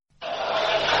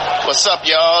What's up,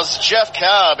 y'all? It's Jeff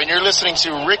Cobb, and you're listening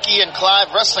to Ricky and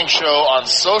Clive Wrestling Show on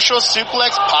Social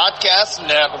Suplex Podcast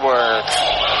Network.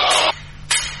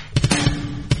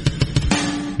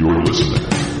 You're listening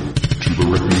to the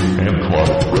Ricky and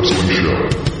Clive Wrestling Show.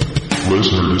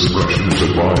 Listener discretion is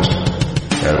advised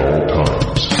at all times.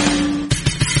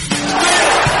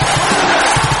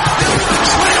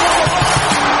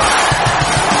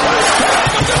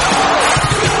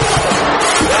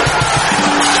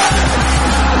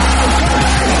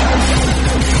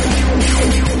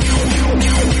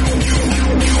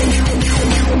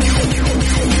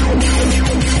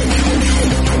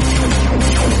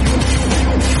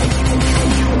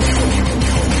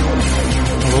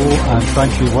 And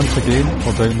thank you once again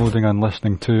for downloading and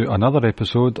listening to another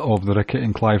episode of the Ricky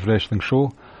and Clive Wrestling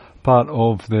Show, part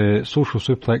of the Social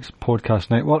Suplex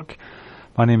Podcast Network.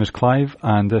 My name is Clive,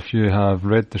 and if you have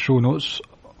read the show notes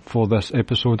for this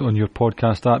episode on your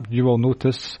podcast app, you will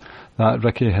notice that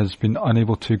Ricky has been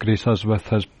unable to grace us with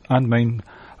his and mine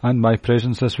and my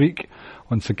presence this week.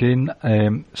 Once again,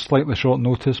 slightly short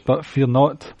notice, but fear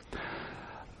not.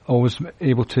 Always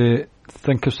able to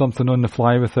think of something on the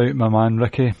fly without my man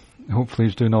Ricky. Hopefully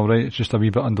he's doing alright. It's just a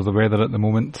wee bit under the weather at the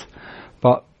moment,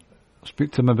 but I'll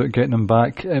speak to him about getting him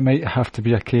back. It might have to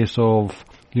be a case of,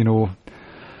 see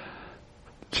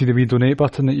the wee donate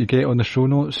button that you get on the show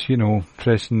notes,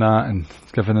 pressing that and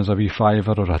giving us a wee $5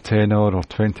 or a £10 or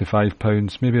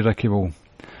 £25. Maybe Ricky will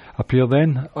appear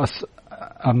then.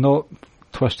 I'm not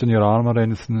twisting your arm or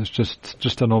anything, it's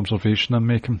just an observation I'm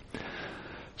making.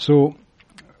 So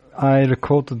I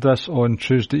recorded this on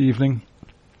Tuesday evening,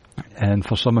 and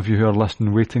for some of you who are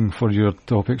listening waiting for your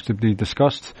topics to be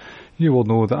discussed, you will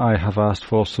know that I have asked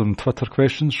for some Twitter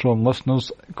questions from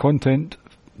listeners, content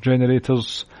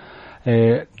generators,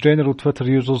 general Twitter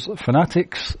users,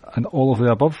 fanatics, and all of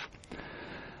the above.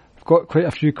 I've got quite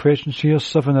a few questions here,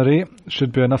 7 or 8,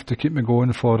 should be enough to keep me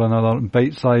going for another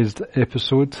bite-sized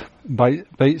episode,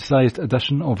 bite-sized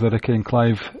edition of the Ricky and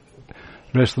Clive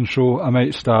Wrestling Show. I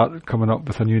might start coming up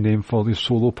with a new name for these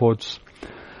solo pods.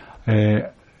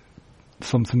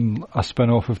 Something, a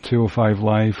spin-off of 205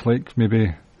 Live, like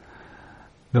maybe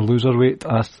the loserweight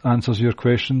answers your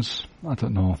questions. I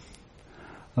don't know.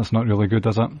 That's not really good,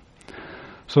 is it?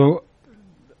 So,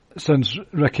 since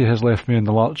Ricky has left me in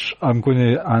the lurch, I'm going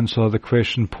to answer the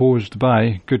question posed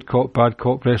by Good Cop, Bad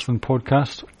Cop Wrestling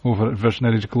Podcast over at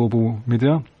Visionaries Global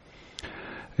Media.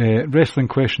 Wrestling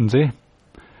questions,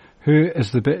 Who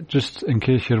is the bit, just in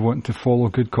case you're wanting to follow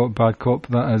Good Cop, Bad Cop,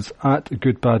 that is at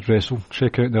Good Bad Wrestle.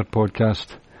 Check out their podcast.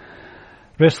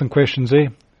 Wrestling questions,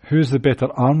 Who's the better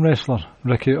arm wrestler,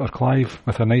 Ricky or Clive?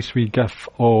 With a nice wee gif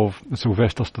of the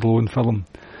Sylvester Stallone film,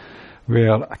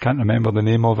 where I can't remember the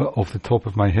name of it off the top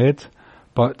of my head,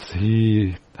 but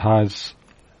he has,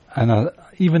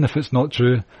 even if it's not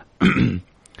true,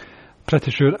 pretty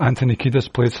sure Anthony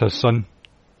Kiedis plays his son,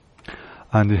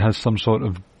 and he has some sort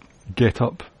of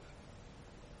get-up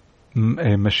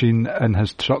machine in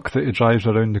his truck that he drives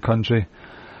around the country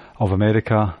of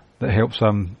America that helps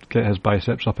him get his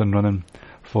biceps up and running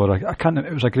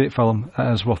it was a great film.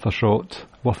 It is worth a shot,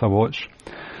 worth a watch.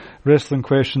 Wrestling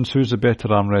questions, who's the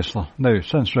better arm wrestler? Now,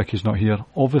 since Ricky's not here,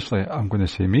 obviously I'm going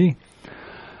to say me,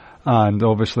 and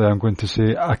obviously I'm going to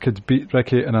say I could beat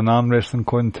Ricky in an arm wrestling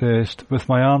contest with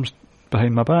my arms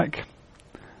behind my back.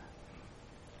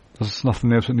 There's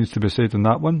nothing else that needs to be said on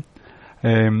that one.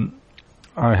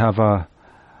 I have a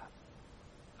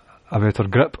better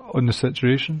grip on the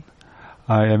situation.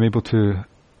 I am able to,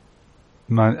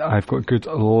 I've got good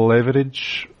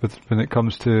leverage when it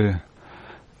comes to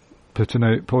putting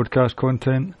out podcast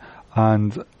content,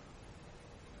 and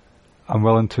I'm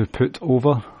willing to put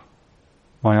over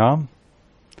my arm.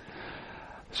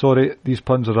 Sorry, these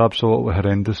puns are absolutely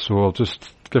horrendous, so I'll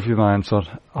just give you my answer.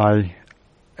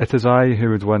 It is I who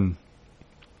would win.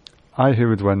 I who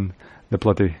would win the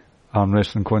bloody arm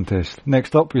wrestling contest.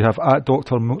 Next up, we have at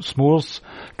Dr. S'mores,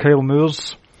 Kyle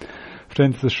Moores,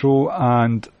 friend of the show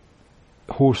and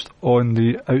host on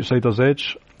the Outsider's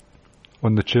Edge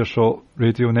on the Chairshot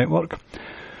Radio Network.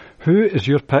 Who is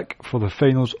your pick for the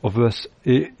finals of this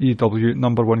AEW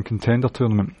number 1 contender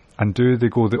tournament? And do they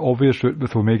go the obvious route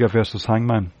with Omega versus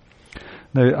Hangman?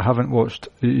 Now, I haven't watched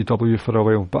AEW for a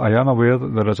while, but I am aware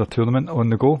that there is a tournament on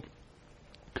the go.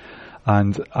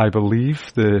 And I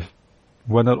believe the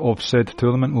winner of said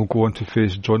tournament will go on to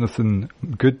face Jonathan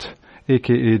Good,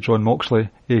 aka John Moxley,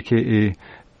 aka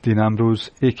Dean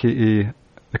Ambrose, aka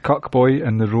the Cuck Boy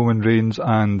in the Roman Reigns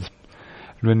and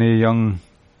Renee Young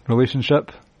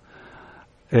relationship.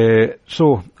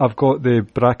 So I've got the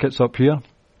brackets up here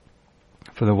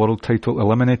for the World Title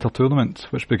Eliminator Tournament,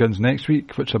 which begins next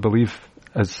week, which I believe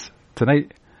is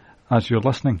tonight as you're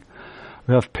listening.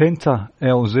 We have Penta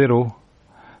L0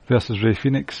 versus Rey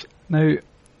Fenix. Now,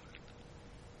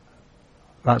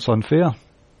 that's unfair,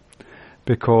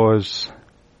 because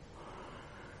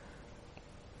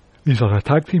these are a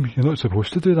tag team. You're not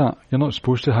supposed to do that. You're not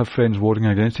supposed to have friends warring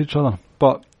against each other.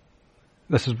 But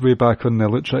this is way back on the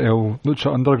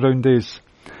Lucha Underground days.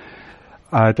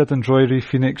 I did enjoy Rey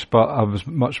Fenix, but I was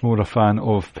much more a fan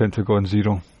of Pentagon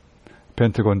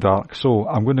Dark. So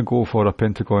I'm going to go for a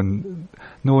Pentagon.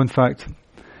 No, in fact,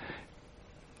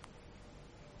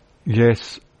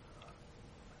 yes.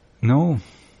 No.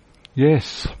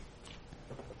 Yes.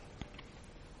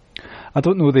 I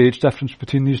don't know the age difference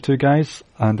between these two guys,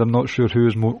 and I'm not sure who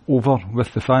is more over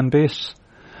with the fan base,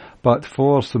 but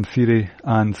for some theory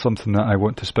and something that I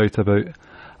want to spout about,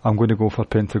 I'm going to go for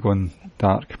Pentagon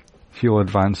Dark. He'll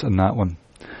advance in that one.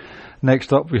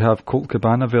 Next up we have Colt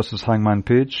Cabana versus Hangman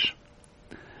Page.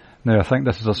 Now I think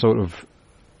this is a sort of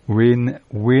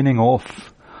waning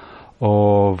off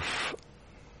of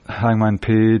Hangman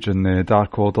Page and the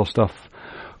Dark Order stuff.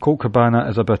 Colt Cabana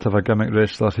is a bit of a gimmick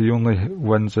wrestler. He only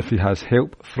wins if he has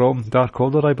help from Dark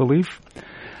Order, I believe.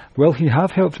 Will he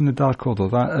have help from the Dark Order?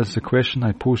 That is the question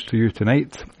I pose to you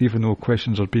tonight, even though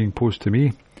questions are being posed to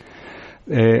me.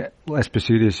 Let's be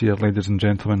serious here, ladies and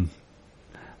gentlemen.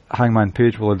 Hangman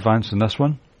Page will advance in this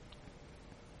one.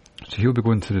 So he'll be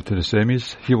going to the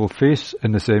semis. He will face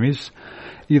in the semis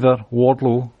either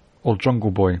Wardlow or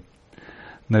Jungle Boy.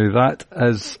 Now that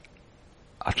is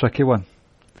a tricky one,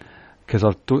 because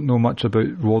I don't know much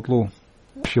about Wardlow.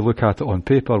 If you look at it on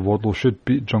paper, Wardlow should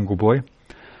beat Jungle Boy.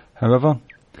 However,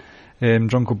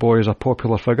 Jungle Boy is a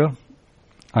popular figure.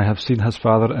 I have seen his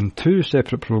father in 2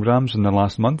 separate programs in the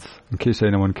last month, in case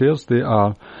anyone cares. They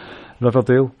are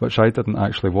Riverdale, which I didn't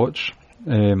actually watch.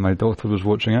 My daughter was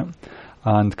watching it,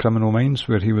 and Criminal Minds,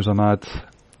 where he was a mad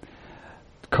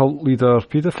cult leader,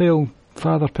 paedophile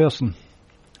father person.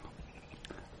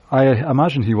 I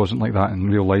imagine he wasn't like that in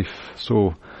real life,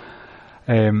 so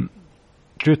due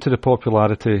to the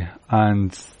popularity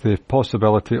and the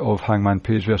possibility of Hangman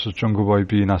Page versus Jungle Boy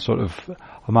being a sort of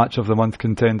a match of the month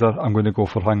contender, I'm going to go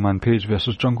for Hangman Page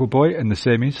versus Jungle Boy in the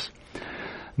semis.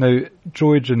 Now,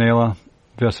 Joey Janela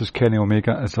versus Kenny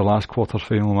Omega is the last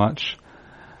quarter-final match.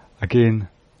 Again,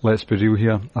 let's be real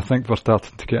here. I think we're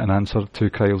starting to get an answer to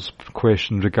Kyle's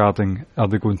question regarding, are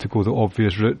they going to go the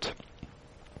obvious route?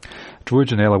 Joey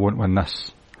Janela won't win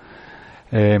this.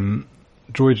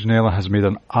 Joey Janela has made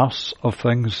an arse of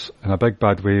things in a big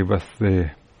bad way with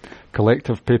the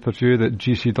collective pay-per-view that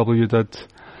GCW did,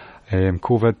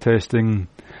 COVID testing.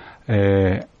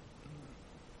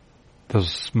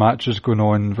 There's matches going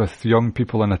on with young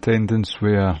people in attendance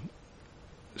where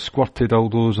squirty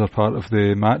dildos are part of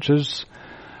the matches.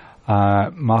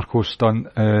 Marco Stunt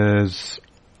is,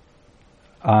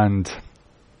 and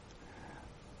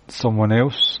someone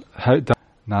else.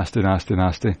 Nasty.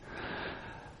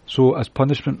 So as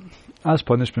punishment,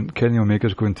 Kenny Omega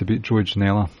is going to beat Joey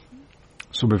Janela.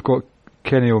 So we've got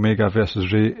Kenny Omega versus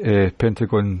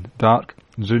Pentagon Dark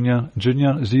Junior,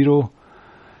 Zero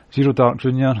Dark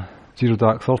Junior, Zero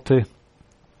Dark 30.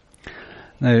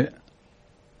 Now,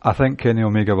 I think Kenny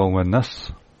Omega will win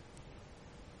this.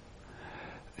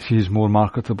 He's more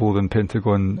marketable than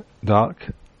Pentagon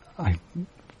Dark.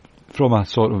 From a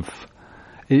sort of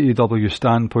AEW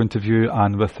standpoint of view,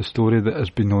 and with the story that has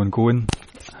been ongoing,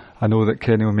 I know that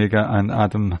Kenny Omega and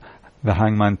Adam the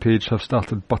Hangman Page have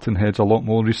started butting heads a lot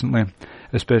more recently,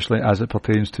 especially as it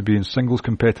pertains to being singles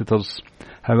competitors.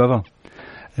 However,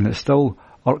 and it still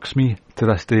irks me to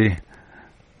this day,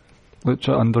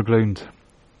 Lucha Underground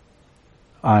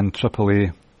and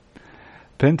AAA,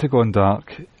 Pentagon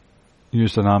Dark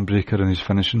used an arm breaker in his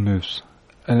finishing moves,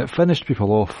 and it finished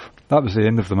people off. That was the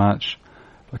end of the match.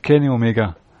 But Kenny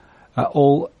Omega, at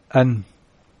All In,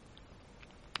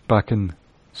 back in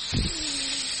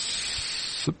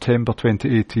September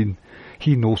 2018,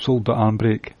 he no-sold the arm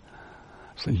break.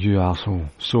 It's like, you arsehole.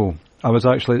 So, I was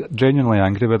actually genuinely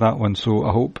angry with that one, so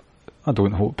I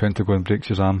don't hope Pentagon breaks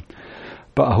his arm,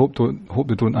 but I hope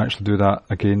they don't actually do that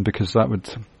again, because that would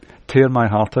tear my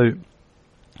heart out.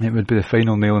 It would be the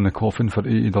final nail in the coffin for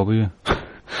AEW.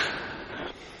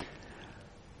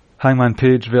 Hangman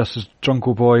Page versus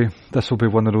Jungle Boy. This will be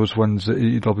one of those ones that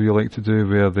AEW like to do,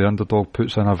 where the underdog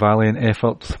puts in a valiant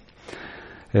effort.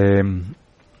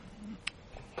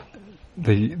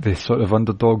 The sort of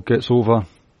underdog gets over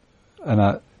in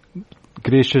a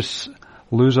gracious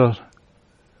loser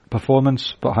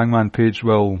performance, but Hangman Page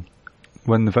will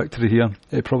win the victory here.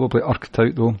 It probably irked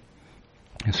out though.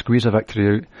 He'll squeeze a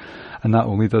victory out, and that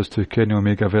will lead us to Kenny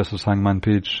Omega versus Hangman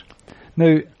Page.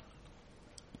 Now,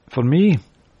 for me,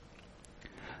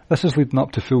 This is leading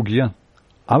up to Full Gear.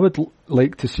 I would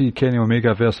like to see Kenny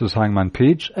Omega versus Hangman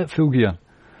Page at Full Gear.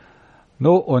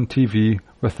 Not on TV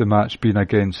with the match being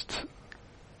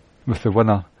with the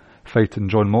winner fighting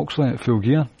Jon Moxley at Full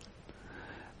Gear.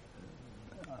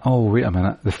 Oh, wait a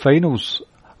minute. The finals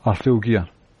are Full Gear.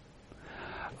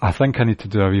 I think I need to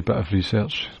do a wee bit of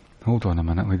research. Hold on a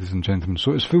minute, ladies and gentlemen.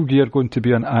 So is Full Gear going to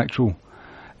be an actual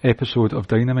episode of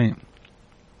Dynamite?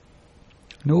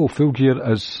 No, Full Gear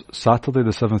is Saturday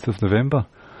the 7th of November.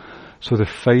 So the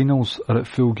finals are at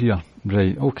Full Gear.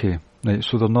 Right, okay. Right,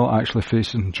 so they're not actually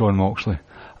facing Jon Moxley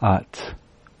at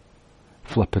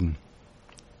flipping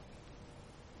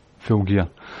Full Gear.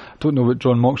 Don't know what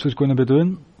Jon Moxley's going to be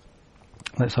doing.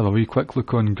 Let's have a wee quick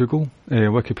look on Google,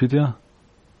 Wikipedia.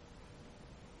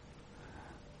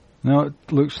 Now it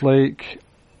looks like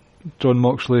Jon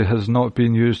Moxley has not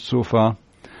been used so far.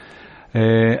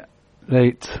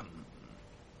 Right.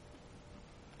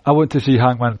 I want to see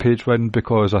Hangman Page win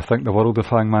because I think the world of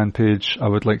Hangman Page. I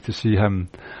would like to see him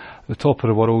at the top of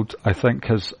the world. I think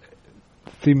his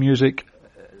theme music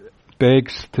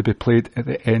begs to be played at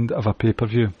the end of a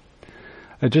pay-per-view.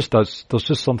 It just does. There's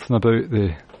just something about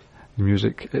the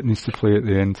music. It needs to play at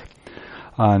the end.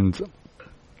 And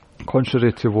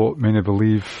contrary to what many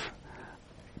believe,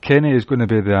 Kenny is going to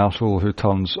be the arsehole who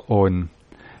turns on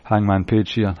Hangman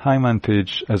Page here. Hangman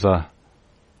Page is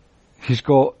he's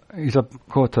got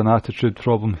an attitude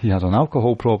problem. He has an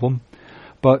alcohol problem,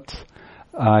 but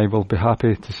I will be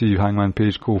happy to see Hangman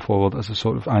Page go forward as a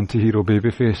sort of anti-hero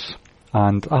babyface,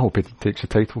 and I hope he takes the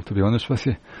title, to be honest with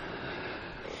you.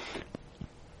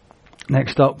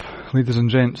 Next up, ladies and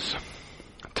gents,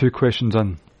 2 questions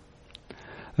in.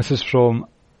 This is from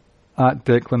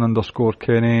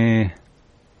 @Declan_Kenny.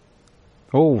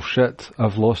 Oh shit,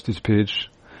 I've lost his page.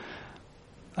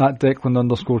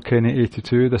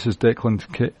 @Declan_Kenny82. This is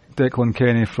Declan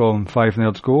Kenny from 5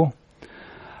 Nerds Go.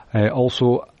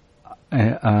 Also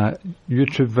a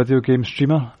YouTube video game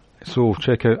streamer. So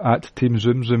check out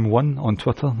 @TeamZoomZoom1 on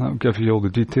Twitter. That'll give you all the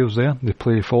details there. They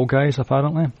play Fall Guys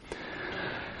apparently.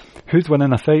 Who'd win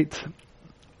in a fight?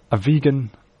 A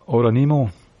vegan or an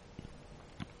emo?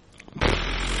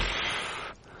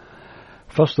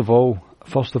 First of all,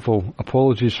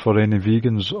 apologies for any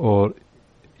vegans or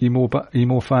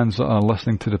emo fans that are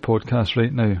listening to the podcast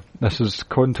right now. This is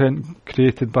content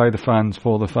created by the fans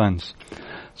for the fans.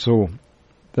 So,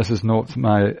 this is not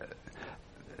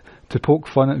to poke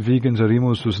fun at vegans or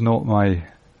emos was not my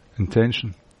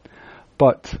intention.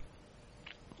 But,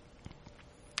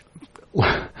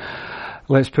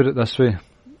 let's put it this way.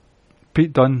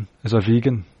 Pete Dunne is a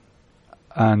vegan,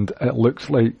 and it looks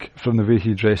like, from the way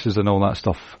he dresses and all that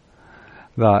stuff,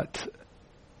 that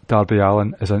Darby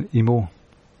Allin is an emo.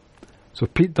 So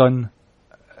Pete Dunne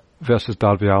versus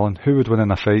Darby Allin, who would win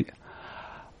in a fight?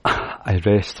 I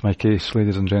rest my case,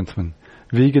 ladies and gentlemen.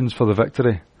 Vegans for the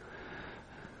victory.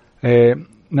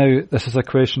 Now, this is a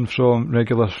question from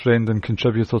regular friend and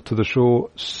contributor to the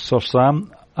show, Sir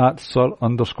Sam,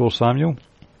 @Sir_Samuel.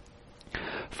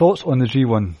 Thoughts on the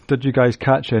G1? Did you guys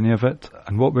catch any of it?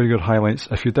 And what were your highlights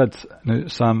if you did? Now,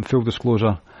 Sam, full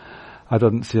disclosure, I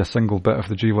didn't see a single bit of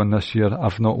the G1 this year.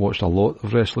 I've not watched a lot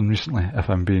of wrestling recently, if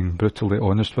I'm being brutally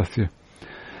honest with you.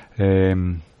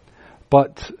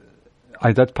 But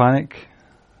I did panic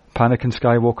in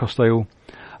Skywalker style,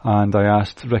 and I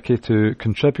asked Ricky to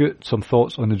contribute some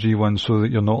thoughts on the G1 so that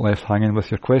you're not left hanging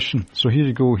with your question. So here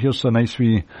you go. Here's a nice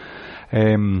wee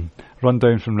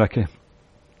rundown from Ricky.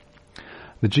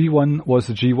 The G1 was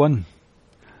the G1.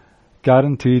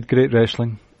 Guaranteed great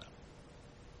wrestling.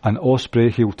 An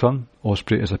Ospreay heel turn.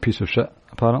 Ospreay is a piece of shit,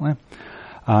 apparently.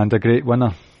 And a great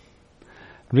winner.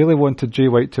 Really wanted Jay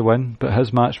White to win, but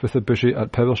his match with Ibushi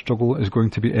at Power Struggle is going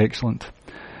to be excellent.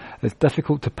 It's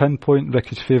difficult to pinpoint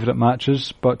Ricky's favourite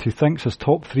matches, but he thinks his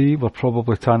top 3 were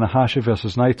probably Tanahashi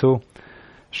versus Naito,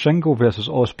 Shingo versus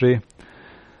Ospreay,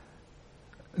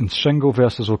 and Shingo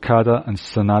versus Okada, and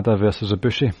Sanada versus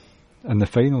Ibushi in the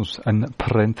finals, in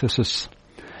parenthesis.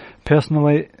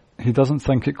 Personally, he doesn't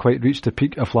think it quite reached the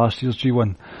peak of last year's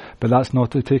G1, but that's not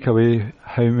to take away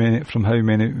how many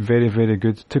very, very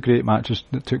good to great matches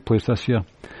that took place this year.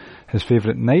 His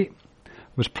favourite night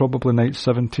was probably night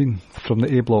 17 from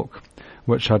the A block,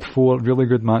 which had 4 really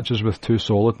good matches with 2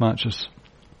 solid matches.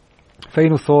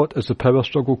 Final thought is the Power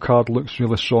Struggle card looks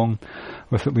really strong,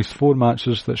 with at least 4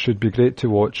 matches that should be great to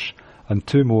watch, and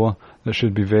 2 more that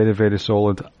should be very, very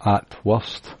solid at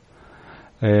worst.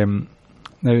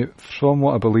 Now, from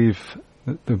what I believe,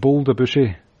 the Bold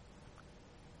Ibushi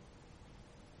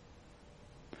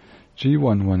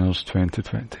G1 Winners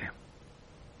 2020.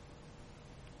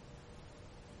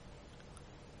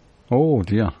 Oh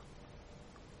dear.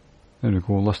 There we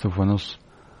go, list of winners.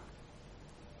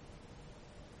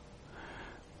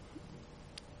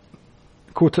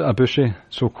 Kota Ibushi.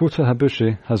 So Kota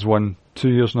Ibushi has won 2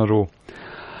 years in a row.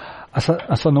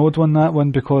 It's an odd one, that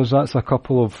one, because that's a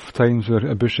couple of times where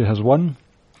Ibushi has won.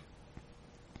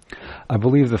 I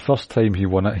believe the first time he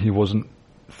won it, he wasn't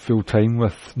full time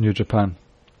with New Japan.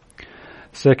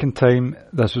 Second time,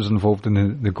 this was involved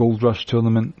in the Gold Rush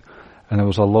tournament, and there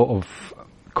was a lot of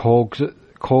cogs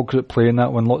at play in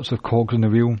that one, lots of cogs in the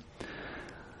wheel.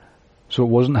 So it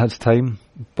wasn't his time,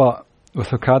 but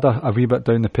with Okada a wee bit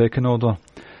down the pecking order,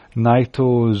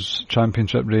 Naito's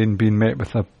championship reign being met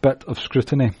with a bit of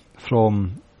scrutiny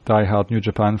from die-hard New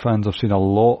Japan fans. I've seen a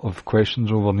lot of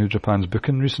questions over New Japan's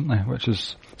booking recently, which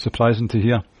is surprising to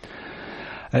hear.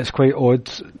 It's quite odd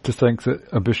to think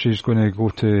that Ibushi is going to go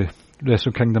to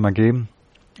Wrestle Kingdom again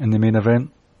in the main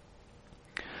event.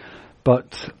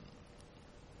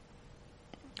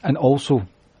 And also,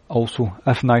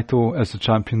 if Naito is the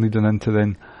champion leading into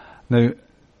then, now,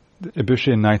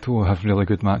 Ibushi and Naito have really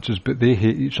good matches, but they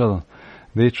hate each other.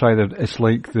 They try it's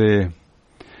like the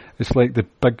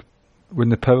big, when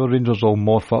the Power Rangers all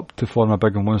morph up to form a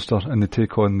bigger monster and they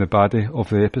take on the baddie of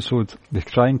the episode, they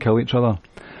try and kill each other.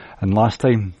 And last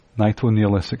time, Naito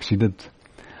nearly succeeded.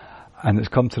 And it's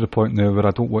come to the point now where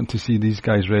I don't want to see these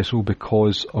guys wrestle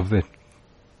because of the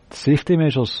safety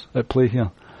measures at play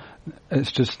here.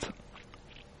 It's just,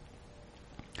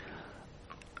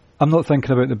 I'm not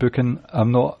thinking about the booking.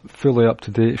 I'm not fully up to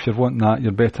date. If you're wanting that,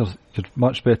 you're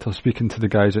much better speaking to the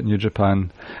guys at New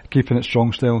Japan, keeping it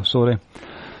strong style, sorry.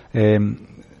 They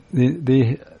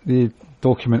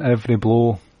document every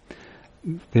blow.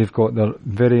 They've got their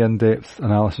very in-depth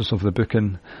analysis of the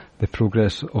booking, the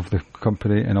progress of the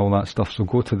company and all that stuff, so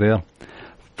go to there.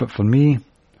 But for me,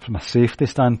 from a safety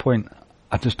standpoint,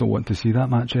 I just don't want to see that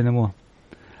match anymore.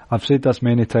 I've said this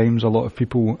many times, a lot of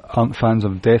people aren't fans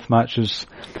of death matches,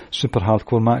 super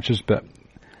hardcore matches, but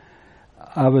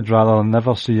I would rather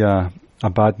never see a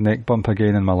bad neck bump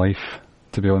again in my life,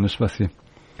 to be honest with you.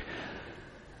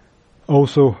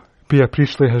 Also, Bea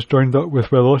Priestley has joined up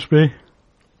with Will Ospreay.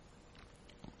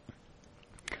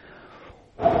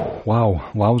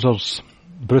 Wow, wowzers,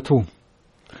 brutal.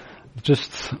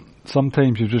 Just,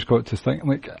 sometimes you've just got to think,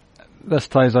 like, this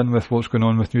ties in with what's going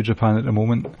on with New Japan at the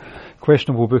moment.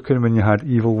 Questionable booking when you had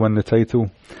Evil win the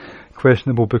title.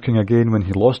 Questionable booking again when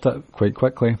he lost it quite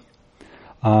quickly.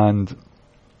 And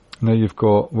now you've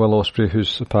got Will Ospreay,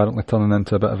 who's apparently turning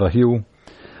into a bit of a heel,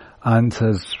 and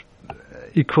his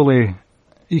equally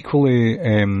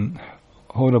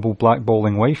horrible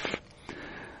blackballing wife.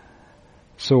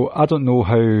 So I don't know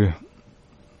how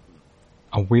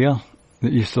aware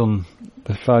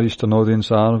the Far Eastern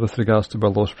audience are with regards to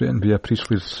Will Ospreay and Bea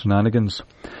Priestley's shenanigans,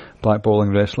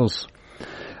 blackballing wrestlers.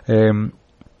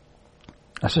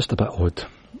 It's just a bit odd.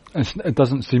 It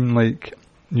doesn't seem like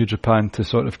New Japan to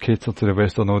sort of cater to the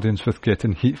Western audience with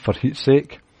getting heat for heat's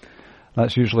sake.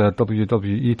 That's usually a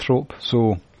WWE trope,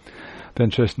 so it'll be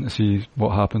interesting to see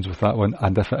what happens with that one,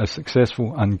 and if it is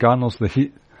successful and garners the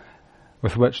heat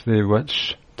with which they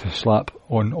wish to slap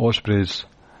on Ospreay's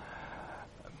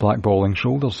blackballing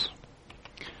shoulders.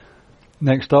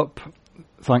 Next up,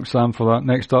 thanks Sam for that,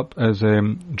 next up is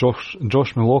Josh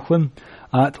McLaughlin,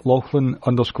 at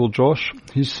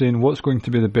Laughlin_Josh. He's saying, what's going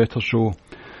to be the better show,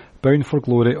 Bound for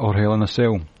Glory or Hell in a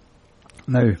Cell?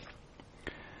 Now,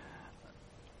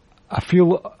 I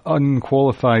feel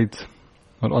unqualified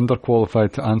or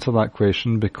underqualified to answer that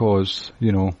question because,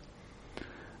 you know,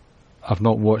 I've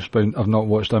not watched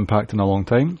Impact in a long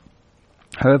time.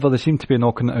 However, they seem to be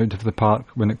knocking it out of the park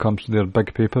when it comes to their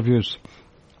big pay-per-views.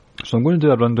 So I'm going to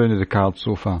do a rundown of the card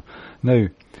so far. Now,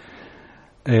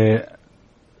 there's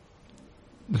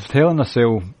Hell in a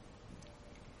Cell.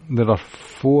 There are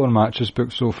 4 matches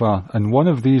booked so far, and one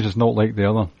of these is not like the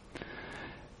other.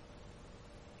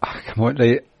 Come on,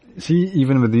 right. See,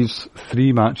 even with these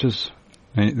 3 matches,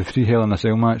 right, the 3 Hell in a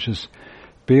Cell matches,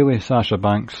 Bayley, Sasha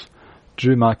Banks,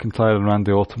 Drew McIntyre and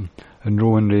Randy Orton, and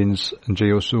Roman Reigns and Jey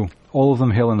Uso, all of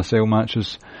them Hell in a Cell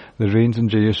matches. The Reigns and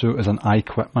Jey Uso is an I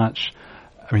Quit match.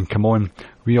 I mean, come on,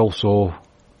 we all saw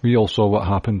what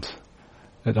happened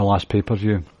at the last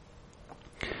pay-per-view.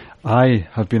 I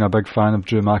have been a big fan of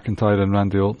Drew McIntyre and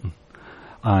Randy Orton,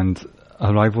 and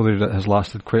a rivalry that has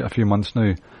lasted quite a few months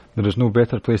now. There is no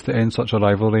better place to end such a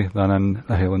rivalry than in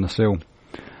a Hell in a Cell.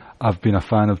 I've been a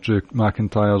fan of Drew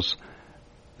McIntyre's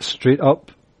straight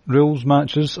up rules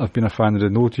matches. I've been a fan of the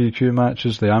no DQ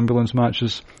matches, the ambulance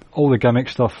matches, all the gimmick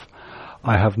stuff.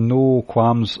 I have no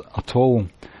qualms at all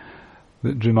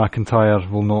that Drew McIntyre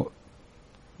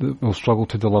will struggle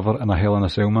to deliver in a Hell in a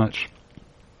Cell match.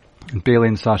 And Bayley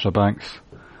and Sasha Banks,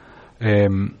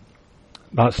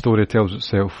 that story tells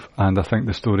itself, and I think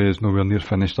the story is nowhere near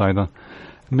finished either.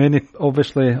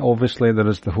 Obviously there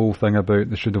is the whole thing about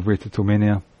they should have waited till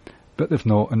Mania, but they've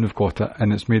not, and they've got it,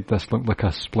 and it's made this look like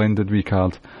a splendid wee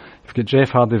card. You've got Jeff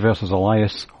Hardy versus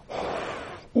Elias.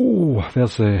 Oh,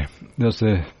 there's a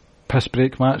piss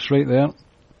break match right there.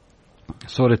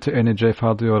 Sorry to any Jeff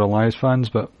Hardy or Elias fans,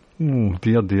 but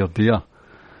dear.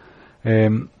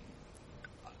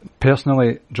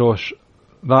 Personally, Josh,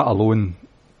 that alone,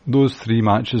 those 3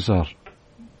 matches are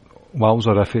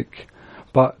wowzerific.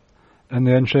 But in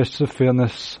the interests of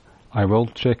fairness, I will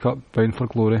check up Bound for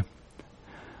Glory.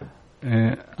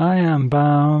 I am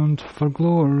bound for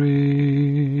glory.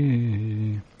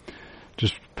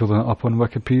 Just pulling it up on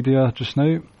Wikipedia just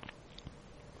now.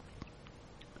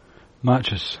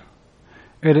 Matches.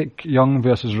 Eric Young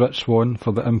versus Rich Swann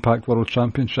for the Impact World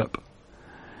Championship.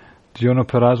 Deonna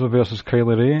Purrazzo versus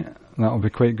Kylie Rae. That'll be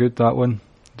quite good, that one.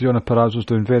 Deonna Purrazzo's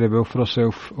doing very well for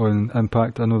herself on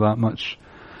Impact, I know that much.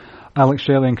 Alex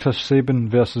Shelley and Chris Sabin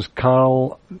versus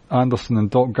Carl Anderson and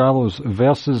Doc Gallows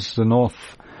versus The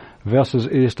North versus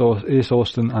Ace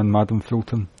Austin and Madam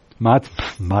Fulton.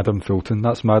 Madam Fulton,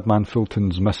 that's Madman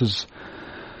Fulton's missus.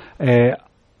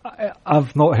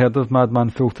 I've not heard of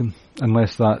Madman Fulton,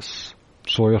 unless that's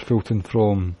Sawyer Fulton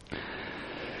from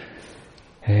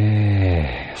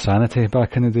Sanity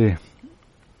back in the day.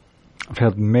 I've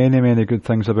heard many good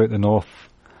things about the North,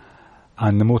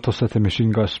 and the Motor City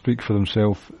Machine Guns speak for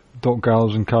themselves. Doc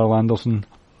Gallows and Carl Anderson.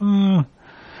 I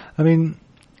mean,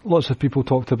 lots of people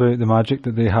talked about the magic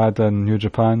that they had in New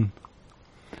Japan.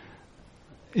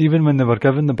 Even when they were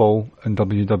given the ball in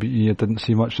WWE, I didn't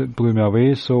see much that blew me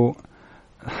away, so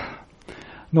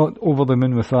not over the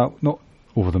moon with that. Not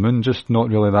over the moon, just not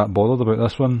really that bothered about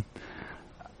this one.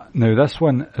 Now this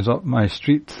one is up my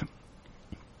street.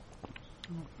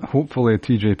 Hopefully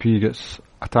TJP gets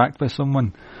attacked by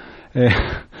someone.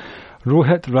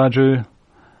 Rohit Raju,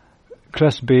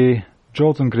 Chris Bay,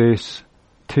 Jordan Grace,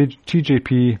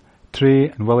 TJP, Trey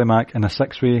and Willie Mack in a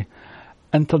 6-way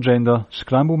intergender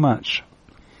scramble match.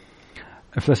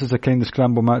 If this is the kind of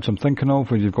scramble match I'm thinking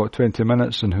of, where you've got 20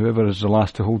 minutes and whoever is the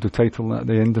last to hold the title at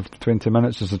the end of the 20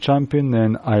 minutes is the champion,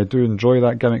 then I do enjoy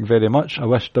that gimmick very much. I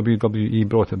wish WWE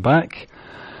brought it back.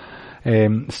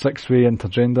 6-way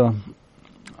intergender.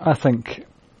 I think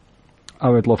I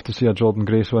would love to see a Jordan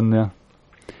Grace win there.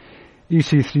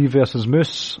 EC3 versus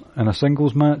Moose in a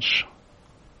singles match.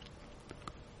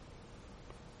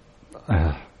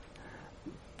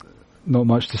 Not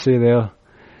much to say there.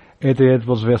 Eddie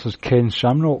Edwards versus Ken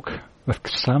Shamrock with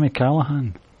Sami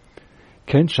Callihan.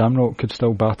 Ken Shamrock could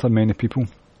still batter many people.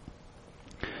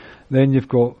 Then you've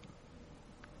got,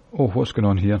 what's going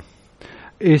on here?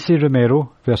 AC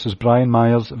Romero versus Brian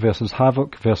Myers versus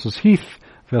Havoc versus Heath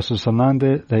versus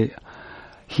Hernandez. Right.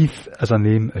 Heath as a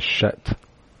name is shit,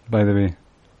 by the way.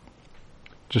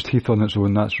 Just Heath on its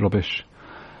own, that's rubbish.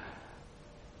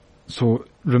 So,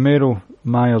 Romero,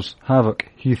 Myers, Havoc,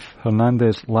 Heath,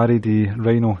 Hernandez, Larry D,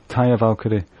 Rhino, Taya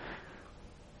Valkyrie,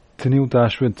 Tennille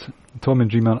Dashwood, Tommy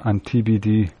Dreamer and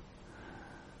TBD,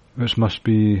 which must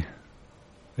be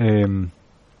the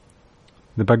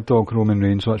big dog Roman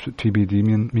Reigns, so that's what TBD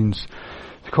means.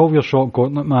 To call your shot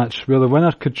gauntlet match, where the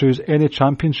winner could choose any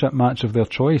championship match of their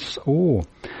choice.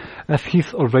 If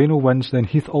Heath or Rhino wins, then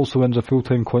Heath also wins a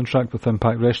full-time contract with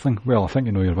Impact Wrestling. Well, I think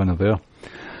you know your winner there.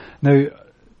 Now,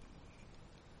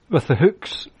 with the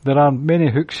hooks, there are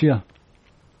many hooks here.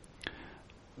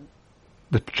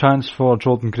 The chance for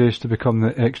Jordan Grace to become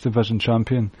the X Division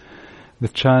champion. The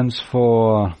chance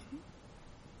for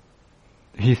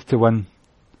Heath to win.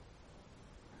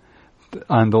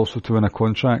 And also to win a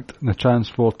contract. And the chance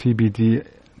for TBD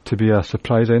to be a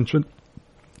surprise entrant.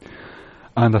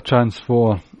 And a chance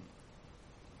for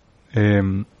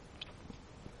Deonna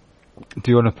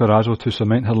Purrazzo to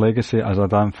cement her legacy as a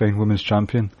damn fine women's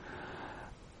champion.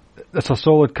 It's a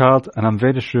solid card, and I'm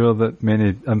very sure that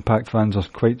many Impact fans are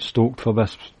quite stoked for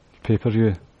this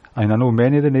pay-per-view. And I know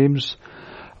many of the names.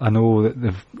 I know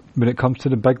that when it comes to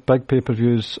the big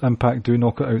pay-per-views, Impact do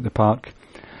knock it out the park.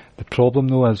 The problem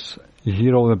though is, you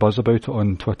hear all the buzz about it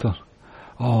on Twitter.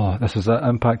 This is it,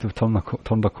 Impact have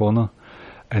turned a corner.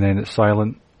 And then it's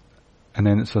silent. And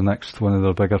then it's the next one of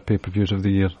their bigger pay-per-views of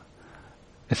the year.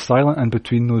 It's silent in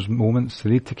between those moments. They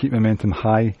need to keep momentum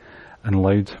high and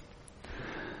loud.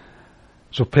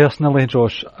 So personally,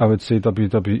 Josh, I would say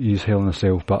WWE's Hell in a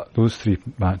Cell, but those 3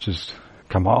 matches,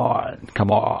 come on.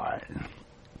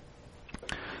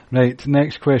 Right,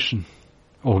 next question,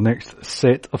 or next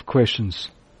set of questions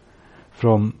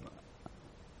from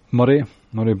Murray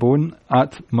Bone,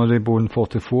 at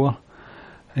MurrayBone44.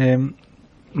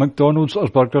 McDonald's or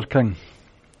Burger King?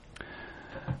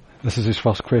 This is his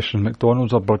first question.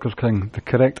 McDonald's or Burger King? The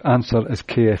correct answer is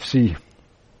KFC.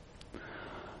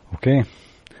 Okay.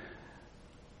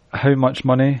 How much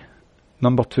money?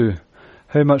 Number 2.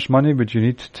 How much money would you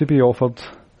need to be offered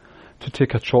to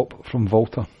take a chop from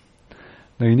Volta?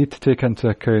 Now you need to take into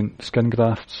account skin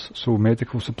grafts, so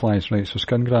medical supplies, right? So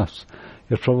skin grafts,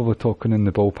 you're probably talking in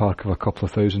the ballpark of a couple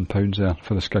of £1,000 there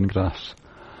for the skin grafts.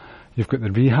 You've got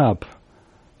the rehab,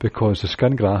 because the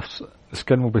skin grafts, the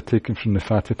skin will be taken from the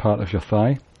fatty part of your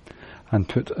thigh and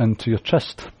put into your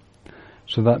chest.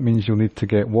 So that means you'll need to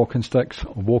get walking sticks,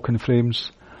 walking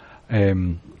frames,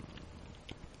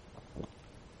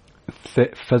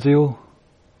 physio,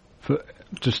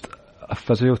 just a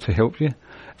physio to help you,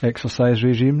 exercise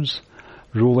regimes,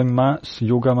 rolling mats,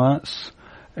 yoga mats,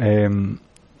 and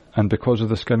because of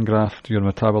the skin graft, your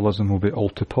metabolism will be all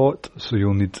to pot, so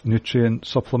you'll need nutrient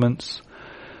supplements,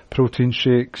 protein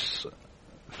shakes,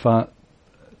 fat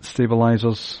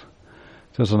stabilizers.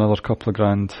 There's another couple of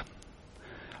grand.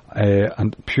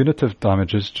 And punitive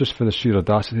damages, just for the sheer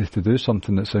audacity to do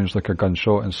something that sounds like a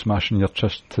gunshot and smashing your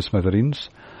chest to smithereens.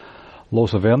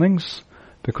 Loss of earnings,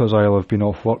 because I'll have been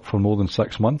off work for more than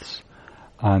 6 months,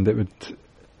 and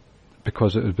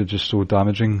because it would be just so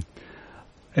damaging.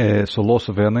 So loss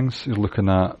of earnings, you're looking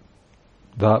at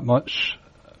that much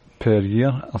per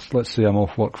year. Let's say I'm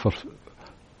off work for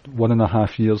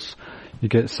 1.5 years. You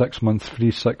get 6 months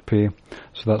free sick pay,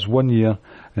 so that's 1 year,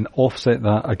 and offset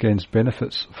that against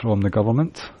benefits from the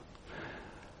government,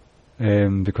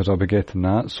 because I'll be getting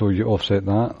that, so you offset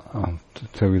that. I'll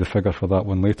tell you the figure for that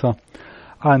one later.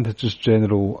 And just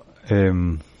general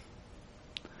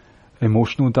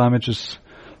emotional damages.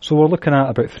 So we're looking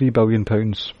at about £3 billion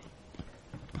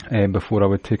before I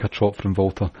would take a chop from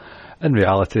Volta. In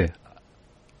reality,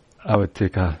 I would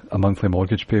take a monthly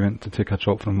mortgage payment to take a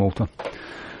chop from Volta.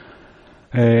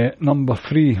 Number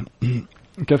 3,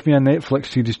 give me a Netflix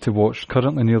series to watch.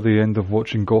 Currently near the end of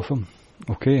watching Gotham.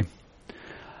 Okay.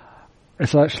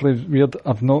 It's actually weird.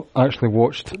 I've not actually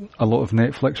watched a lot of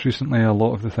Netflix recently. A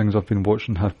lot of the things I've been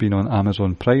watching have been on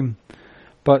Amazon Prime.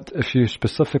 But if you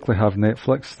specifically have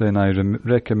Netflix, then I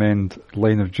recommend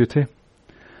Line of Duty.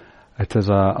 It is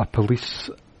a police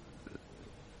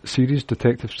series,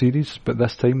 detective series, but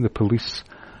this time the police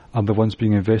are the ones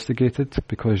being investigated,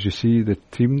 because you see the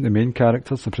team, the main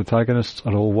characters, the protagonists,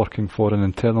 are all working for an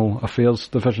internal affairs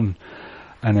division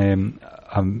in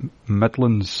a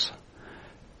Midlands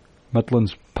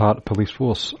part police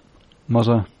force.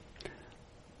 Muzza,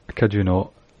 I kid you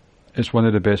not, it's one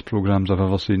of the best programmes I've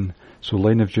ever seen. So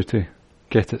Line of Duty,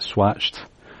 get it swatched.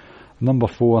 Number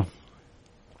 4,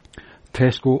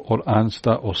 Tesco or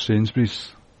Asda or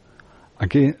Sainsbury's.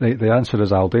 Again, the answer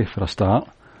is Aldi for a start,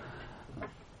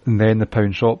 and then the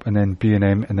Pound Shop, and then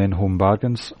B&M, and then Home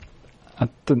Bargains. I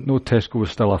didn't know Tesco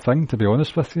was still a thing, to be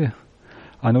honest with you.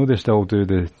 I know they still do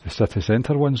the city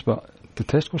centre ones, but do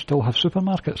Tesco still have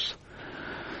supermarkets?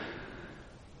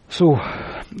 So,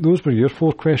 those were your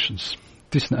 4 questions.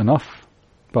 Decent enough,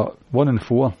 but 1 in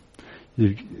 4,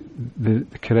 the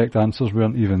correct answers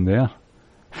weren't even there.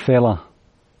 Fella.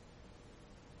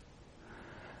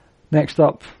 Next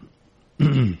up,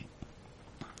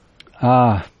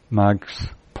 Mags,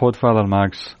 Podfather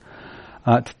Mags,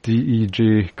 at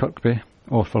DEJ Kirkby,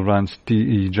 or for Rance,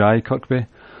 DEJ Kirkby.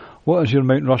 What is your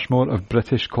Mount Rushmore of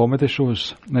British comedy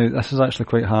shows? Now, this is actually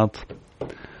quite hard.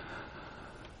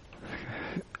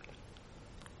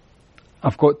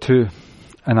 I've got 2,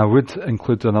 and I would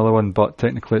include another one, but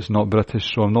technically it's not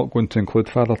British, so I'm not going to include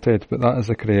Father Ted, but that is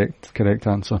the correct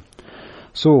answer.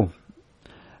 So,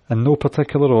 in no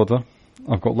particular order,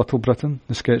 I've got Little Britain,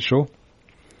 the sketch show,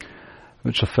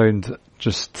 which I found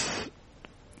just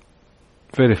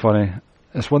very funny.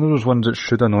 It's one of those ones that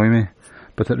should annoy me,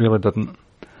 but it really didn't.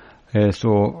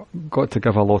 So, got to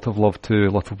give a lot of love to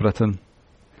Little Britain.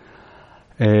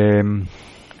 The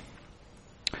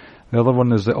other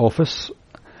one is The Office.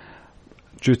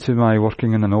 Due to my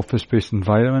working in an office-based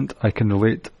environment, I can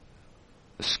relate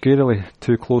scarily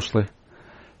too closely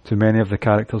to many of the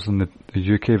characters in the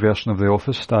UK version of The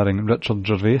Office, starring Richard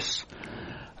Gervais.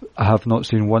 I have not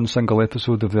seen one single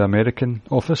episode of the American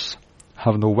Office.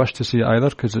 Have no wish to see it either,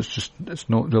 because it's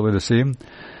not really the same.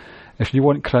 If you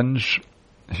want cringe,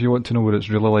 if you want to know what it's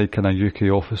really like in a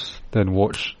UK office, then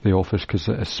watch The Office, because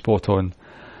it is spot on.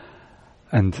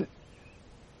 And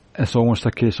it's almost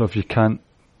a case of you can't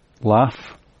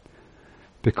laugh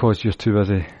because you're too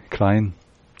busy crying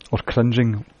or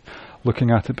cringing,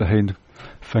 looking at it behind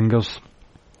fingers.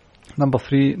 Number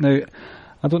 3, now,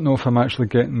 I don't know if I'm actually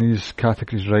getting these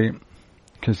categories right,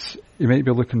 because you might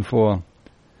be looking for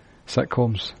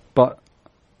sitcoms, but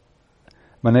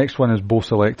my next one is Bo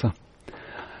Selector.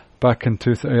 Back in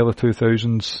early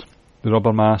 2000s, the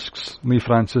Rubber Masks, Lee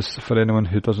Francis, for anyone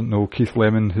who doesn't know, Keith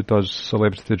Lemon, who does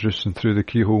Celebrity Juicing Through the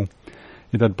Keyhole.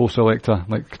 He did Bo Selecta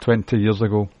like 20 years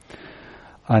ago.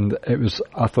 And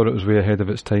I thought it was way ahead of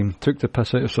its time. Took the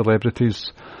piss out of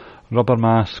celebrities. Rubber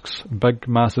Masks, big,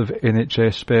 massive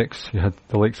NHS specs. You had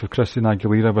the likes of Christina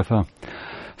Aguilera with a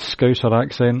Scouser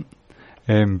accent,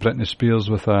 Britney Spears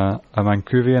with a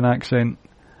Vancouvian accent,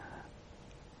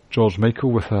 George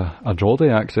Michael with a Geordie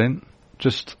accent.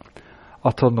 Just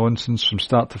utter nonsense from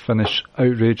start to finish.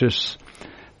 Outrageous.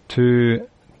 Too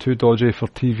dodgy for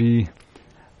TV.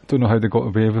 Don't know how they got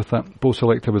away with it. Bo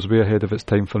Selecta was way ahead of its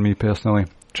time for me personally.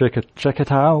 Check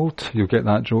it out. You'll get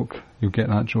that joke.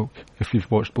 If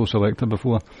you've watched Bo Selecta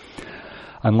before.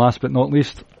 And last but not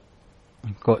least,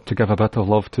 got to give a bit of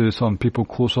love to some people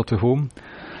closer to home,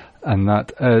 and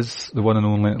that is the one and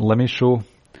only Lemmy Show.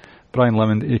 Brian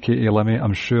Lemond, aka Lemmy.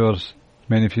 I'm sure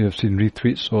many of you have seen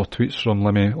retweets or tweets from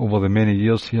Lemmy over the many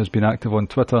years he has been active on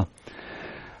Twitter.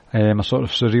 A sort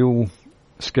of surreal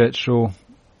sketch show,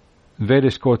 very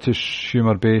Scottish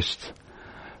humour based,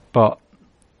 but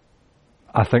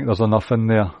I think there's enough in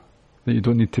there that you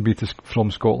don't need to be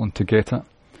from Scotland to get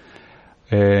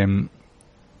it.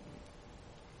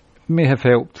 May have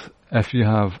helped if you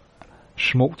have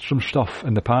smoked some stuff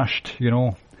in the past,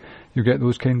 you get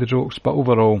those kind of jokes. But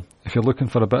overall, if you're looking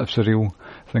for a bit of surreal,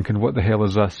 thinking what the hell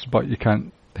is this, but you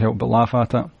can't help but laugh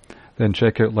at it, then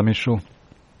check out Lemmy's Show.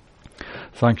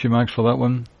 Thank you, Mags, for that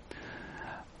one.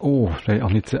 Oh, right, I'll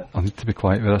need to be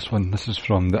quiet with this one. This is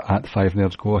from the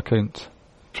 @5NerdsGo account,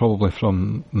 probably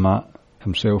from Matt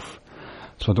himself.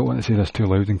 So I don't want to say this too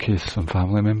loud in case some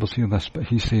family members hear this, but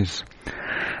he says,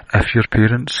 if your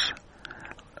parents'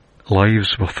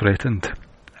 lives were threatened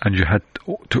and you had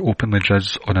to openly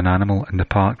jizz on an animal in the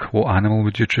park, what animal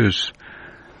would you choose?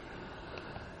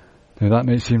 Now that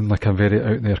might seem like a very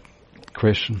out there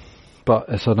question, but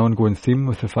it's an ongoing theme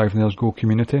with the 5NerdsGo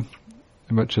community,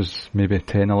 which is maybe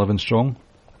 10, 11 strong.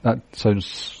 That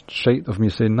sounds shite of me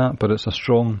saying that, but it's a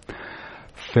strong,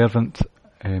 fervent,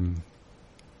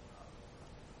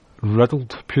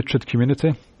 riddled, putrid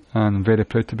community, and I'm very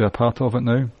proud to be a part of it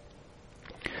now.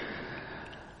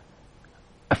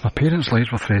 If my parents'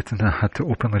 lives were threatened and I had to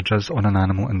openly jizz on an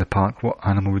animal in the park, what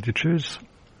animal would you choose?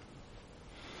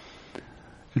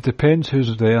 It depends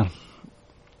who's there.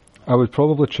 I would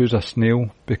probably choose a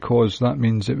snail, because that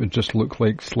means it would just look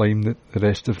like slime that the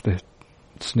rest of the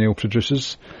snail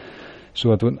produces.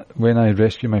 So when I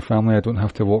rescue my family, I don't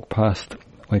have to walk past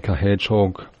like a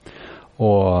hedgehog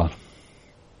or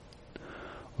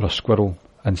a squirrel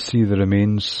and see the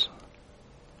remains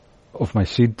of my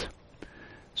seed.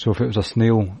 So if it was a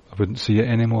snail, I wouldn't see it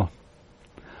anymore.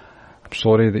 I'm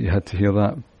sorry that you had to hear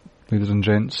that, ladies and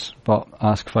gents, but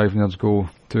ask 5NerdsGo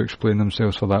to explain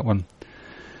themselves for that one.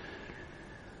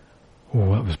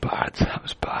 Oh, that was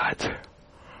bad.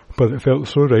 But it felt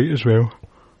so right as well.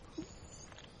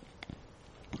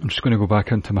 I'm just going to go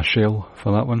back into my shell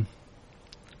for that one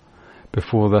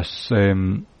before this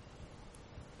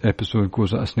episode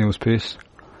goes at a snail's pace.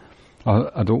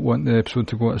 I don't want the episode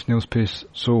to go at a snail's pace,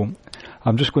 so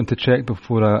I'm just going to check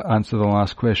before I answer the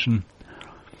last question.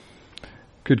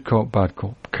 Good cop, bad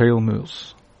cop. Kyle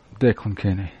Moores, Declan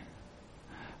Kenny,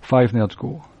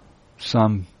 5NerdsGo,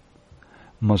 Sam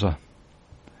Muzza,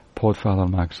 Podfather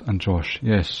Mags and Josh.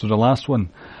 Yes, so the last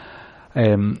one,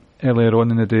 earlier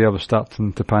on in the day I was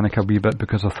starting to panic a wee bit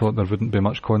because I thought there wouldn't be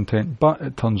much content, but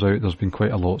it turns out there's been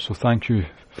quite a lot, so thank you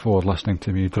for listening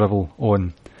to me drivel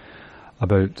on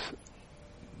about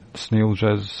snail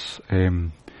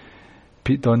jizz,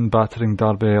 Pete Dunne battering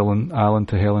Darby Allin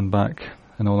to hell and back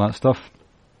and all that stuff.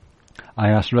 I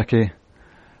asked Ricky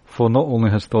for not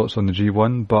only his thoughts on the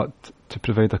G1 but to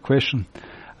provide a question,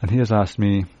 and he has asked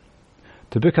me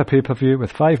to book a pay-per-view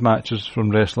with 5 matches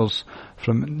from wrestlers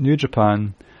from New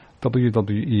Japan,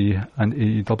 WWE and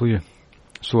AEW.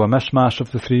 So a mishmash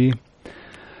of the 3.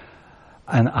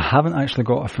 And I haven't actually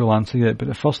got a full answer yet, but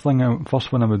the first one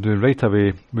I would do right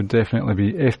away would definitely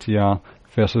be FTR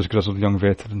versus Grizzled Young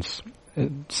Veterans.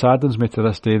 It saddens me to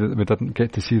this day that we didn't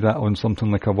get to see that on something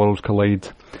like a Worlds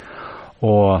Collide,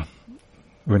 or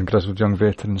when Grizzled Young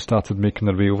Veterans started making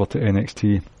their way over to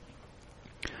NXT.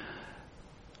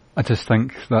 I just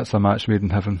think that's a match made in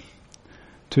heaven.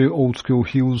 2 old school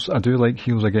heels. I do like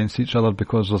heels against each other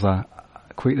because there's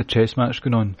quite a chess match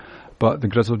going on, but the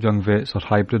Grizzled Young Vets are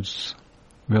hybrids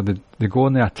where they go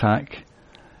on the attack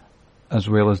as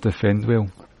well as defend well.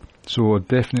 So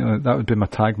definitely that would be my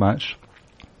tag match.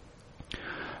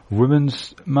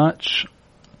 Women's match.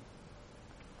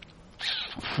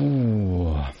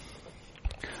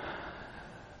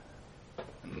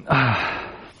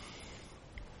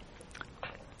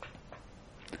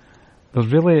 there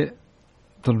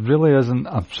really isn't.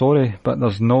 I'm sorry, but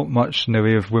there's not much in the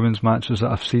way of women's matches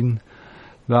that I've seen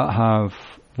that have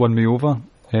won me over.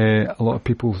 A lot of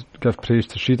people give praise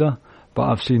to Shida, but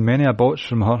I've seen many a botch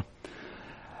from her.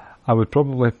 I would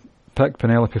probably pick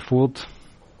Penelope Ford,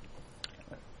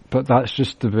 but that's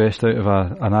just the best out of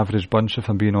an average bunch, if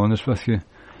I'm being honest with you.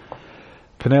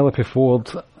 Penelope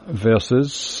Ford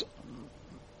versus...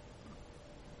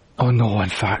 Oh no, in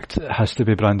fact, it has to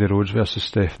be Brandy Rhodes versus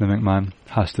Stephanie McMahon.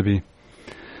 Has to be.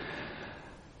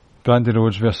 Brandy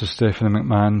Rhodes versus Stephanie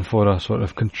McMahon for a sort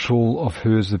of control of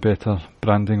who is the better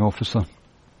branding officer.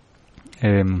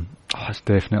 It's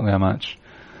definitely a match.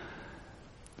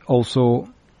 Also,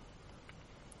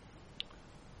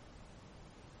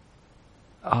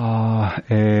 let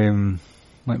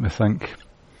me think.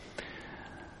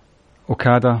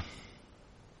 Okada.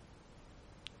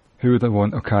 Who would I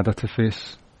want Okada to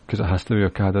face? Because it has to be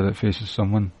Okada that faces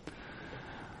someone.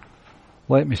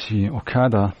 Let me see.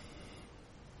 Okada.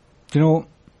 Do you know,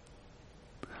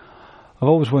 I've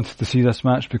always wanted to see this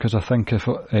match because I think if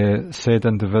said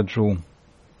individual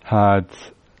had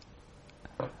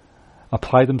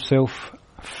applied himself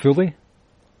fully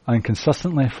and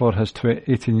consistently for his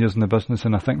 18 years in the business,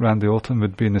 and I think Randy Orton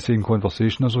would be in the same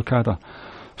conversation as Okada.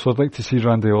 So I'd like to see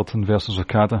Randy Orton versus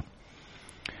Okada.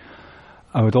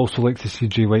 I would also like to see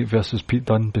Jay White versus Pete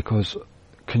Dunne, because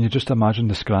can you just imagine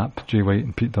the scrap Jay White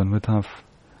and Pete Dunne would have?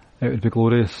 It would be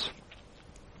glorious.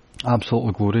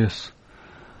 Absolutely glorious.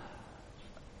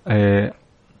 They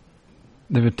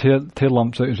would tear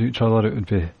lumps out of each other. It would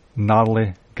be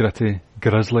gnarly, gritty,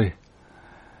 grisly.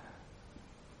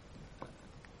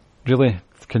 Really,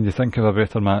 can you think of a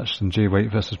better match than Jay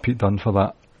White versus Pete Dunne for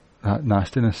that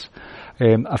nastiness?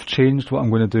 I've changed what I'm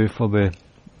going to do for the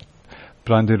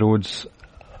Brandy Rhodes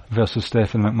versus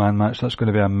Stephanie McMahon match. That's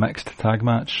going to be a mixed tag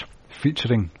match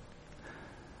featuring,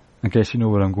 I guess you know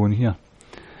where I'm going here,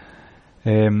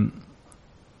 a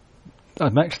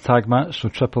mixed tag match, so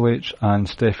Triple H and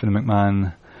Stephanie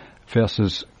McMahon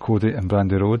versus Cody and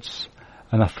Brandy Rhodes,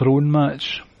 and a throne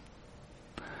match.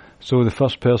 So the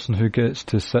first person who gets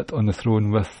to sit on the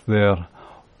throne with their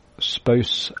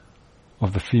spouse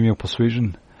of the female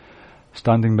persuasion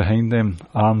standing behind them,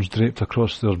 arms draped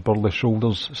across their burly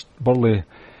shoulders, burly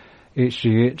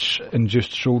HGH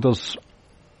induced shoulders.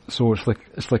 So it's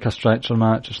like a stretcher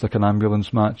match, it's like an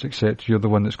ambulance match, except you're the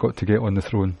one that's got to get on the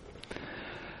throne.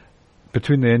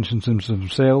 Between the entrances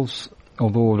themselves,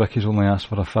 although Ricky's only asked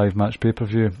for a 5-match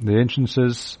pay-per-view, the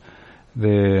entrances,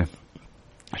 the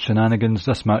shenanigans,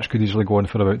 this match could easily go on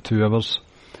for about 2 hours.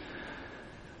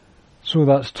 So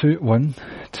that's 1,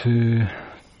 2,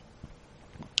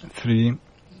 3,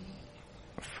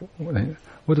 4,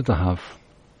 what did I have?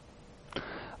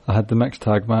 I had the mixed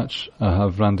tag match. I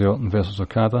have Randy Orton versus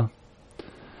Okada.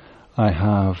 I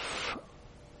have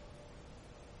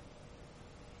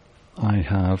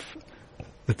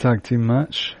the tag team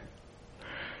match,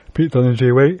 Pete Dunne and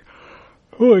Jay White.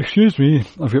 Oh, excuse me,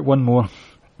 I've got one more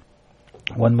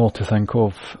to think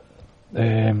of.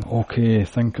 Okay,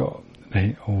 think of,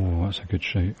 right, oh, that's a good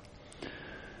shout.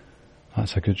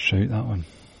 That's a good shout, that one.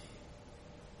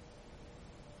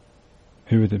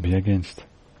 Who would it be against?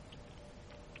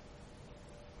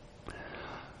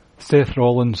 Seth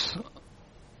Rollins.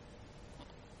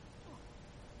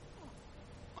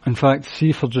 In fact,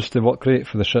 see, for just the work rate,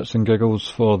 for the shits and giggles,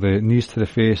 for the knees to the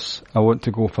face, I want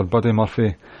to go for Buddy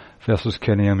Murphy versus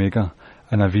Kenny Omega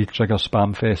in a V-trigger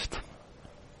spam fest.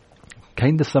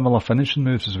 Kind of similar finishing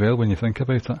moves as well when you think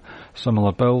about it.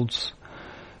 Similar builds,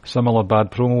 similar bad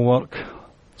promo work,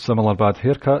 similar bad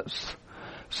haircuts,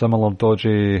 similar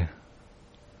dodgy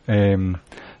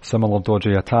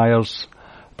attires,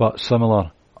 but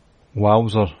similar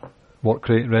wowzer work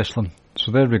rate wrestling.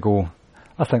 So there we go.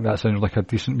 I think that sounds like a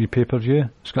decent wee pay-per-view.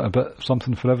 It's got a bit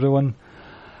something for everyone.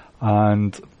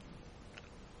 And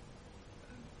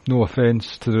no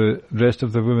offence to the rest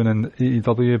of the women in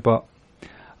AEW, but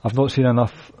I've not seen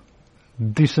enough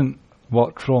decent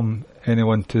work from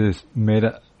anyone to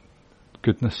merit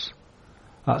goodness.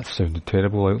 That sounded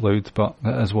terrible out loud, but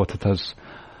it is what it is.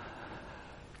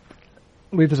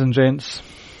 Ladies and gents,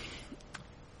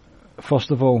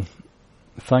 first of all,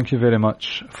 thank you very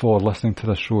much for listening to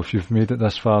this show. If you've made it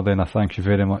this far, then I thank you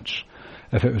very much.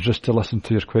 If it was just to listen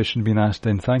to your question being asked,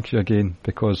 then thank you again,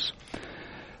 because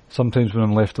sometimes when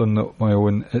I'm left on my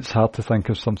own, it's hard to think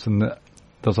of something that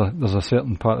there's a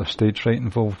certain part of stage fright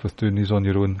involved with doing these on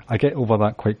your own. I get over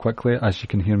that quite quickly, as you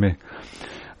can hear me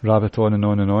rabbit on and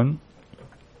on and on.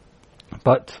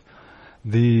 But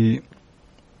the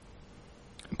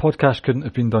podcast couldn't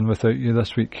have been done without you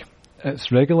this week.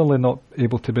 it's regularly not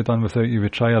able to be done without you. We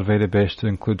try our very best to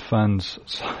include fans.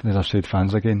 As I said,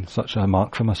 fans again, such a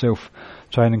mark for myself.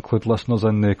 Try and include listeners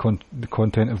in the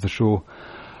content of the show.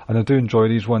 And I do enjoy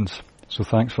these ones, so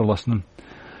thanks for listening.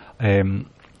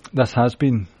 This has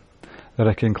been the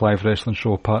Ricky and Clive Wrestling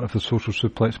Show, part of the Social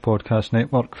Suplex Podcast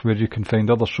Network, where you can find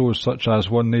other shows such as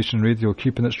One Nation Radio,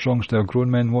 Keeping It Strong Style,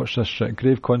 Grown Men Watch This Shit,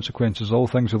 Grave Consequences, All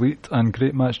Things Elite, and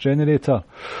Great Match Generator,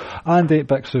 and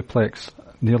 8-Bit Suplex,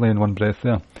 nearly in one breath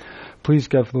there. Please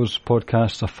give those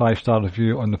podcasts a 5-star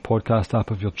review on the podcast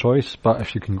app of your choice, but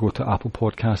if you can go to Apple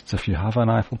Podcasts, if you have an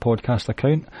Apple Podcast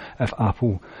account, if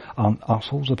Apple aren't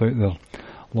arseholes about their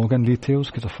login details,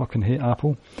 because I fucking hate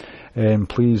Apple,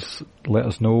 please let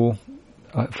us know.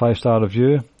 A 5-star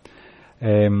review.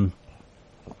 You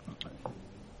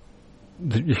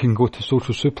can go to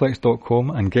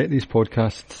socialsuplex.com and get these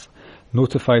podcasts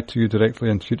notified to you directly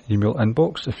into your email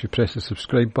inbox. If you press the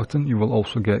subscribe button, you will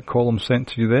also get columns sent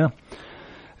to you there.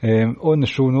 On the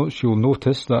show notes, you'll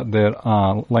notice that there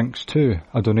are links to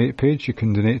a donate page. You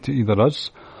can donate to either us,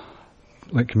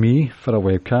 like me, for a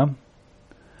webcam,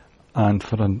 and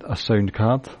for a sound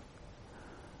card,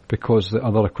 because the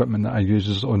other equipment that I use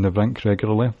is on the brink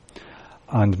regularly,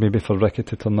 and maybe for Ricky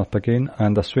to turn up again.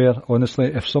 And I swear, honestly,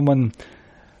 if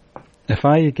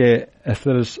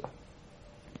there is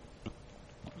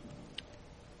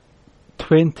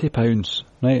 £20,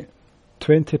 right,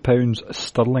 £20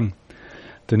 sterling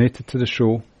donated to the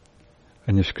show,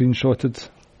 and you've screenshotted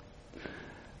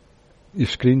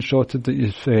that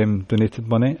you've donated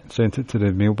money, sent it to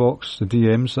the mailbox, the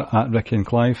DMs at Ricky and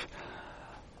Clive,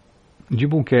 you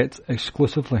will get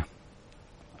exclusively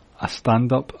a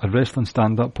wrestling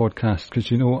stand-up podcast,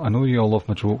 because I know you all love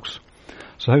my jokes.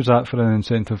 So how's that for an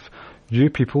incentive? You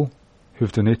people who've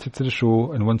donated to the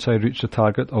show, and once I reach the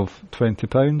target of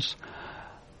 £20,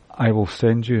 I will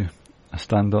send you a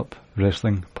stand-up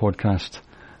wrestling podcast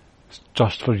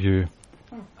just for you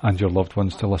and your loved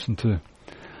ones to listen to.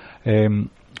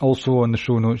 Also on the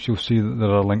show notes, you'll see that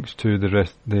there are links to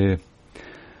the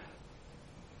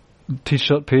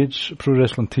T-shirt page,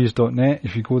 prowrestlingtees.net.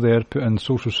 If you go there, put in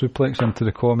Social Suplex into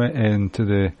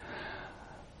the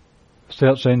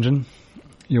search engine,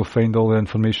 you'll find all the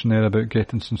information there about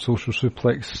getting some Social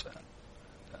Suplex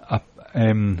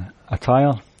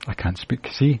attire. I can't speak.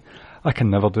 See, I can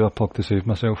never do a plug to save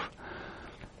myself.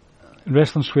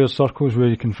 Wrestling Square Circle is where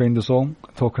you can find us all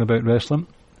talking about wrestling,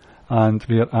 and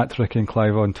we are at Ricky and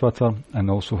Clive on Twitter, and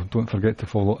also don't forget to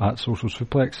follow at Social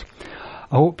Suplex.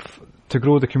 I hope to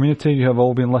grow the community, you have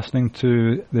all been listening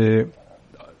to the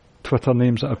Twitter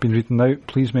names that I've been reading out.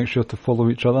 Please make sure to follow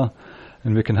each other,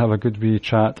 and we can have a good wee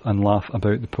chat and laugh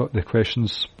about the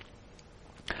questions.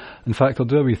 In fact, I'll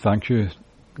do a wee thank you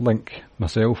link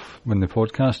myself when the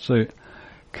podcast's out,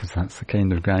 because that's the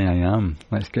kind of guy I am.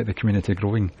 Let's get the community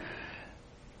growing.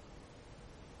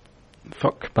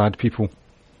 Fuck bad people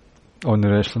on the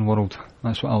wrestling world.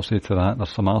 That's what I'll say to that.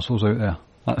 There's some arseholes out there.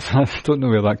 I don't know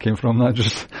where that came from. That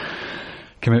just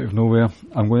came out of nowhere.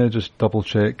 I'm going to just double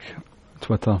check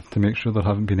Twitter to make sure there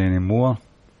haven't been any more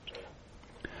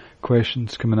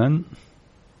questions coming in.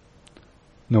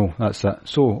 No, that's it.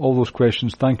 So, all those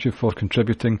questions, thank you for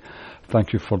contributing.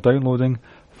 Thank you for downloading.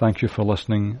 Thank you for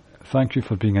listening. Thank you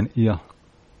for being an ear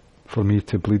for me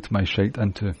to bleed my shite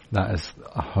into. That is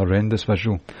a horrendous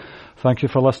visual. Thank you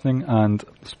for listening, and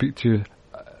speak to you.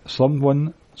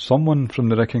 Someone from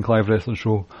the Ricky and Clive Wrestling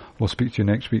Show will speak to you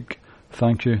next week.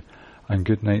 Thank you, and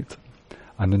good night.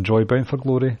 And enjoy Bound for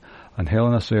Glory, and Hell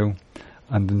in a Cell,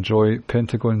 and enjoy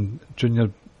Pentagon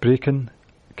Junior breaking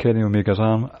Kenny Omega's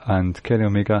arm, and Kenny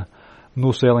Omega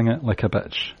no selling it like a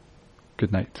bitch.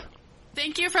 Good night.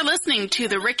 Thank you for listening to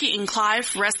the Ricky and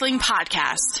Clive Wrestling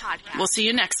Podcast. We'll see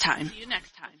you next time.